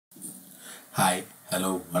Hi,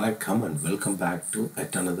 hello, welcome and welcome back to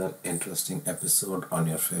yet another interesting episode on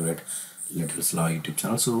your favorite Little Slaw YouTube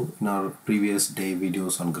channel. So in our previous day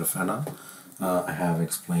videos on Grafana, I have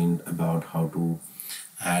explained about how to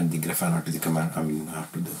add the Grafana to the command,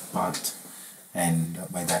 to the path, and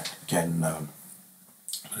by that you can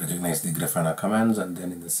recognize the Grafana commands. And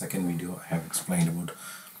then in the second video, I have explained about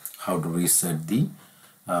how to reset the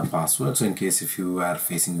password. So in case if you are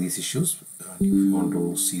facing these issues, if you want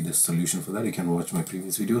to see the solution for that, you can watch my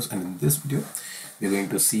previous videos. And in this video, we're going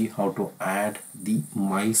to see how to add the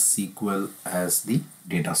MySql as the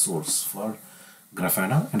data source for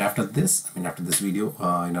Grafana. And after this, after this video,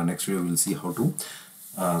 in our next video, we'll see how to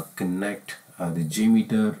connect the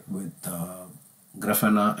JMeter with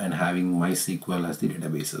Grafana and having MySql as the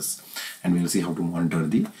databases, and we'll see how to monitor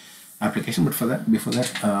the application. But for that, before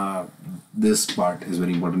that, this part is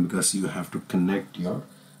very important because you have to connect your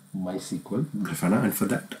MySql Grafana, and for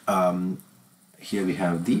that, here we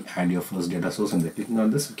have the add your first data source, and by clicking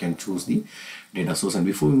on this, you can choose the data source. And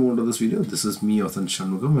before we move on to this video, this is me, Athan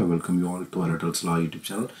Shanmugam. I welcome you all to our Little Slaw YouTube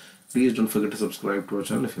channel. Please don't forget to subscribe to our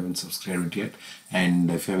channel if you haven't subscribed it yet. And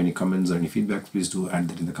if you have any comments or any feedback, please do add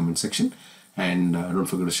that in the comment section. And don't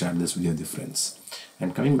forget to share this video with your friends.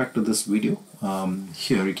 And coming back to this video,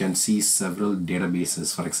 here you can see several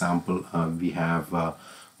databases. For example, we have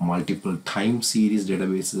multiple time series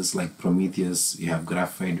databases like Prometheus, we have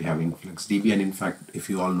Graphite, we have InfluxDB, and in fact, if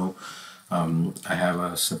you all know, I have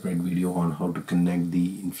a separate video on how to connect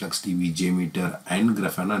the InfluxDB, JMeter, and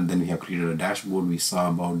Grafana, and then we have created a dashboard. We saw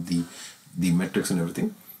about the metrics and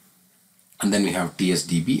everything, and then we have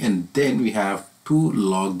TSDB, and then we have two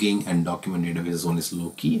logging and document databases. One is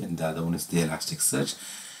Loki, and the other one is the Elasticsearch.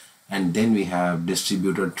 And then we have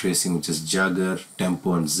distributed tracing, which is Jagger,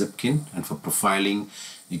 Tempo, and Zipkin. And for profiling,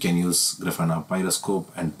 you can use Grafana, Pyroscope,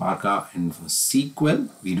 and Parka. And for SQL,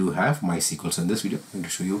 we do have MySql. So in this video, I'm going to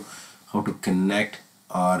show you how to connect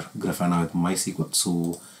our Grafana with MySql.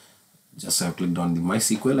 So just I've clicked on the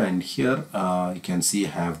MySql, and here you can see I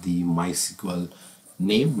have the MySql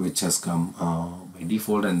name, which has come by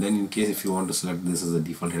default. And then in case if you want to select this as a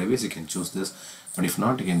default database, you can choose this, but if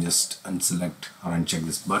not, you can just unselect or uncheck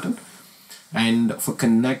this button. And for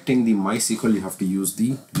connecting the MySql, you have to use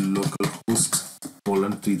the localhost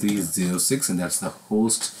 3306, and that's the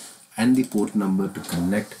host and the port number to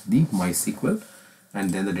connect the MySql. And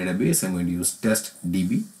then the database, I'm going to use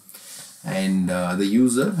testdb, and the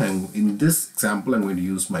user, and in this example I'm going to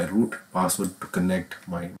use my root password to connect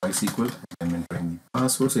my MySql. I'm entering the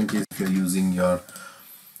password. So in case if you're using your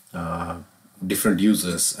different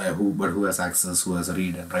users who has access, who has a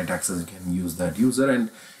read and write access, you can use that user.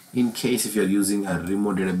 And in case if you're using a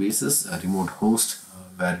remote databases, a remote host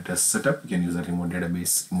where it is set up, you can use a remote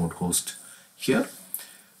database remote host here.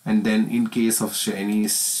 And then in case of any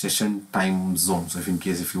session time zone, so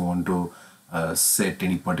if you want to set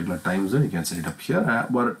any particular time zone, you can set it up here.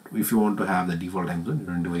 But if you want to have the default time zone, you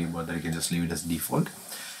don't have to worry about that. You can just leave it as default.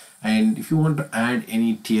 And if you want to add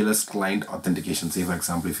any TLS client authentication, say for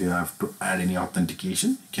example, if you have to add any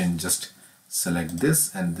authentication, you can just select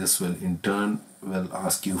this, and this will in turn will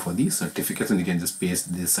ask you for the certificates, and you can just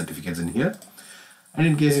paste these certificates in here. And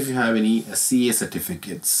in case if you have any CA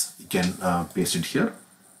certificates, you can paste it here.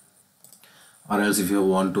 Or else if you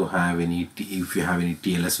want to have any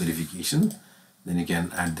TLS verification, then you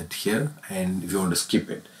can add that here. And if you want to skip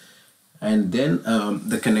it, and then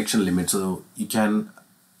the connection limit, so you can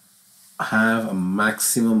have a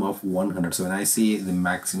maximum of 100. So when I say the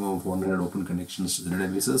maximum of 100 open connections to the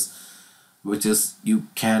databases, which is you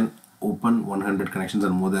can open 100 connections,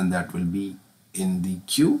 and more than that will be in the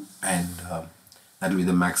queue, and that will be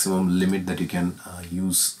the maximum limit that you can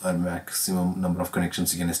use, or maximum number of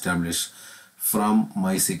connections you can establish from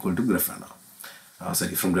MySql to Grafana,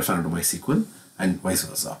 from Grafana to MySql, and vice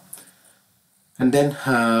versa. And then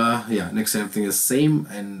next everything is same,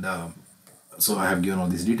 and so I have given all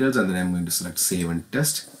these details, and then I'm going to select save and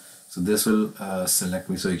test. So this will select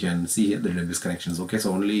me, so you can see here the database connection is okay.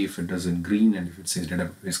 So only if it is in green and if it says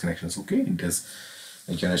database connection is okay, it is,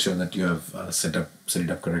 you can assure that you have set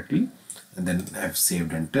it up correctly, and then I have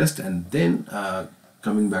saved and test. And then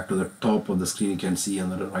coming back to the top of the screen, you can see on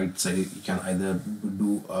the right side, you can either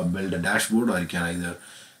do build a dashboard, or you can either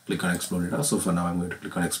click on explore data. So for now I'm going to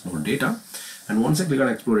click on explore data, and once I click on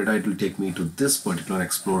explore data, it will take me to this particular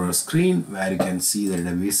explorer screen where you can see the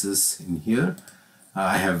databases in here.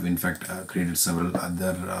 I have in fact created several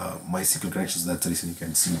other MySql connections. That's the reason you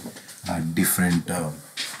can see different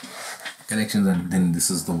connections, and then this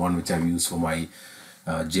is the one which I've used for my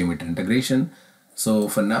JMeter integration. So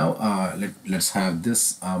for now, let's have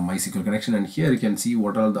this MySql connection, and here you can see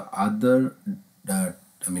what are the other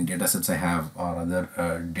data sets I have, or other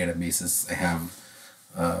databases I have,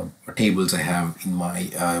 tables I have in my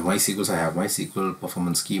MySQL. I have MySQL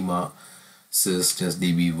performance schema, sys, test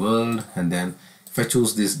db world, and then if I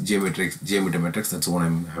choose this geometry matrix, that's what I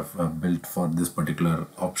have built for this particular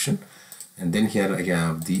option. And then here I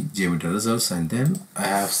have the geometry results, and then I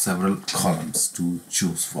have several columns to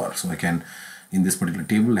choose for. So I can, in this particular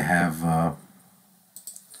table, I have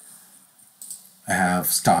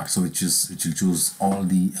star, so which will choose all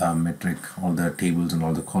the metric, all the tables and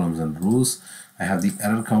all the columns and rows. I have the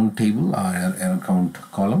error count table, or error count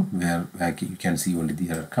column, where you can see only the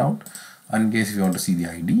error count. And in case if you want to see the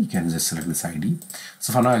ID, you can just select this ID.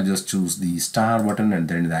 So for now, I'll just choose the star button, and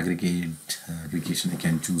then in the aggregation, I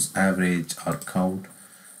can choose average or count.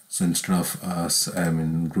 So instead of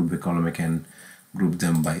group by column, I can group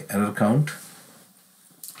them by error count.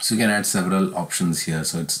 So you can add several options here.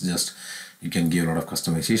 So it's just, you can give a lot of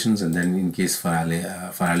customizations, and then in case for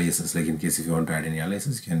aliases, like in case if you want to add any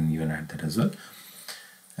aliases, you can even add that as well.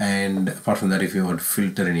 And apart from that, if you want to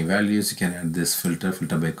filter any values, you can add this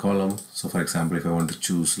filter by column. So for example, if I want to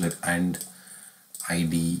choose like and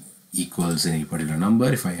ID equals any particular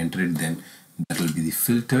number, if I enter it, then that will be the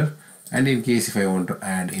filter. And in case if I want to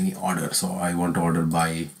add any order, so I want to order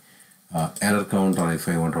by error count, or if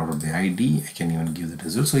I want to order by ID, I can even give that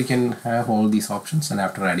as well. So you can have all these options, and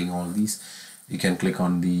after adding all these, you can click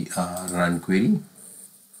on the run query.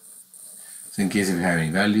 So in case if you have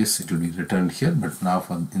any values, it will be returned here, but now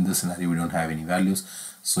in this scenario we don't have any values,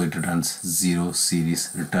 so it returns 0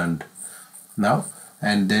 series returned now.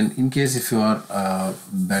 And then in case if you are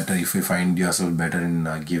better, if you find yourself better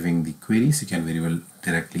in giving the queries, you can very well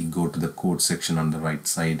directly go to the code section on the right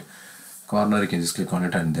side corner. You can just click on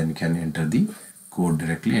it, and then you can enter the code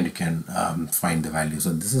directly, and you can find the value.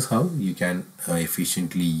 So this is how you can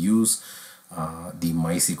efficiently use the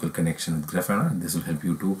MySQL connection with Grafana. This will help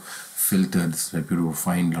you to filter, this will help you to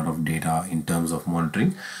find a lot of data in terms of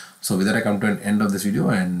monitoring. So with that, I come to an end of this video,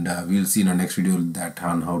 and we'll see in our next video that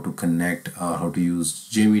on how to connect, how to use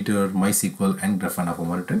JMeter, MySQL and Grafana for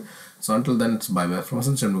monitoring. So until then, it's bye bye from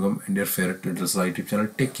Asan Shanmugam and your favorite Little Sly YouTube channel.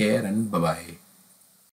 Take care and bye bye.